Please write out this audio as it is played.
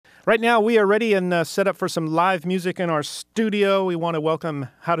Right now, we are ready and set up for some live music in our studio. We want to welcome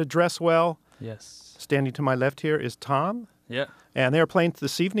How to Dress Well. Yes. Standing to my left here is Tom. Yeah. And they are playing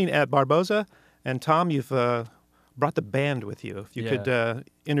this evening at Barboza. And Tom, you've brought the band with you. If you could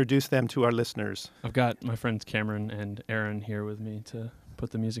introduce them to our listeners. I've got my friends Cameron and Aaron here with me to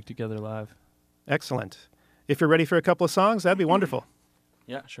put the music together live. Excellent. If you're ready for a couple of songs, that'd be wonderful.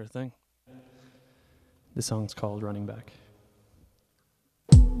 Yeah, sure thing. This song's called Running Back.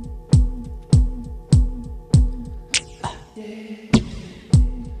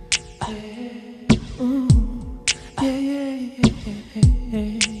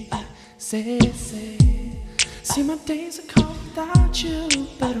 See, my days are cold without you,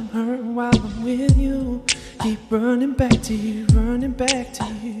 but I'm hurting while I'm with you. Keep running back to you, running back to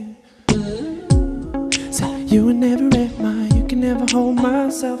you. Say, you were never at mine, you can never hold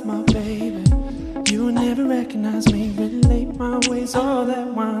myself, my baby. You will never recognize me, relate my ways, all that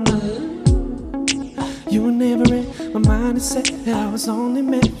one. You were never in my mind, is set that I was only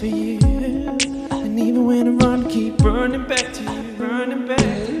meant for you. And even when I run, keep running back to you, running back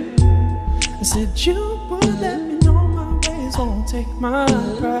to you. I said you would let me know my ways won't take my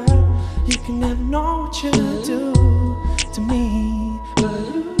pride. You can never know what you do to me,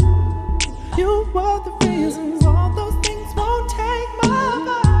 but you were the reasons all those things won't take my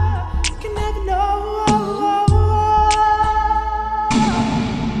pride. You can never know.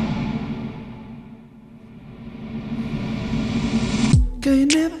 Girl, you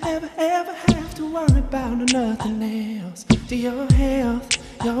never ever ever have to worry about nothing else. To your health,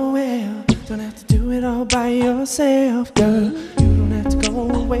 your well. Don't have to do it all by yourself, girl. You don't have to go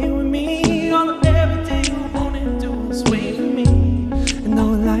away with me. All of everything you wanna do is wait for me. And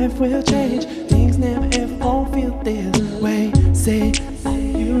though life will change, things never ever won't feel this way. Say,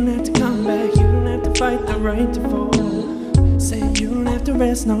 you don't have to come back. You don't have to fight the right to fall. Say, you don't have to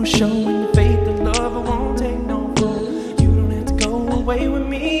rest, no showing your faith and love. I won't take no fall. You don't have to go away with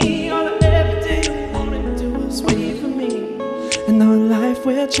me. All of everything you wanna do is wait for me. And though life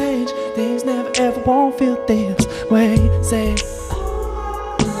will change, things never ever won't feel this way. Say,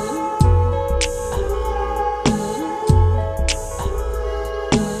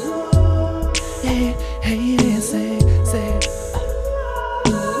 yeah, hey, yeah, say, say.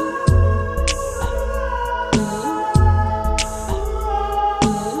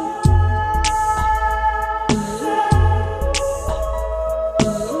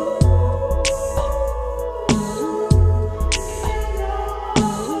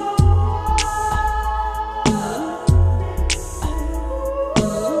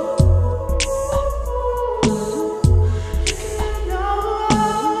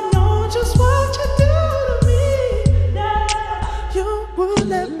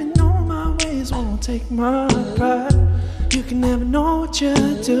 Take my pride. You can never know what you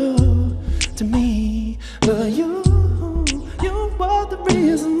do to me, but you were the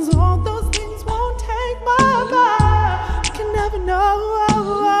reasons all those things won't take my pride. You can never know.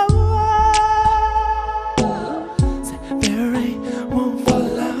 Say, rain won't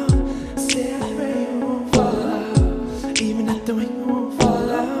fall out. Say, rain won't fall out. Even if the wind won't fall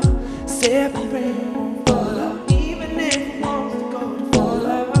out. Say, rain won't fall out. Even if it wants to go to fall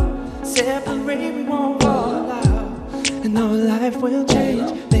out. Separate, we won't fall out. And though life will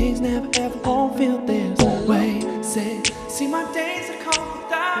change, things never ever won't feel this way. Say, see, my days are cold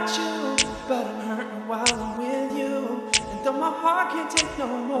without you, but I'm hurting while I'm with you. And though my heart can't take no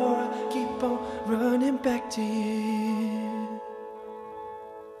more, I keep on running back to you.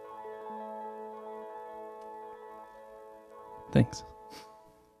 Thanks.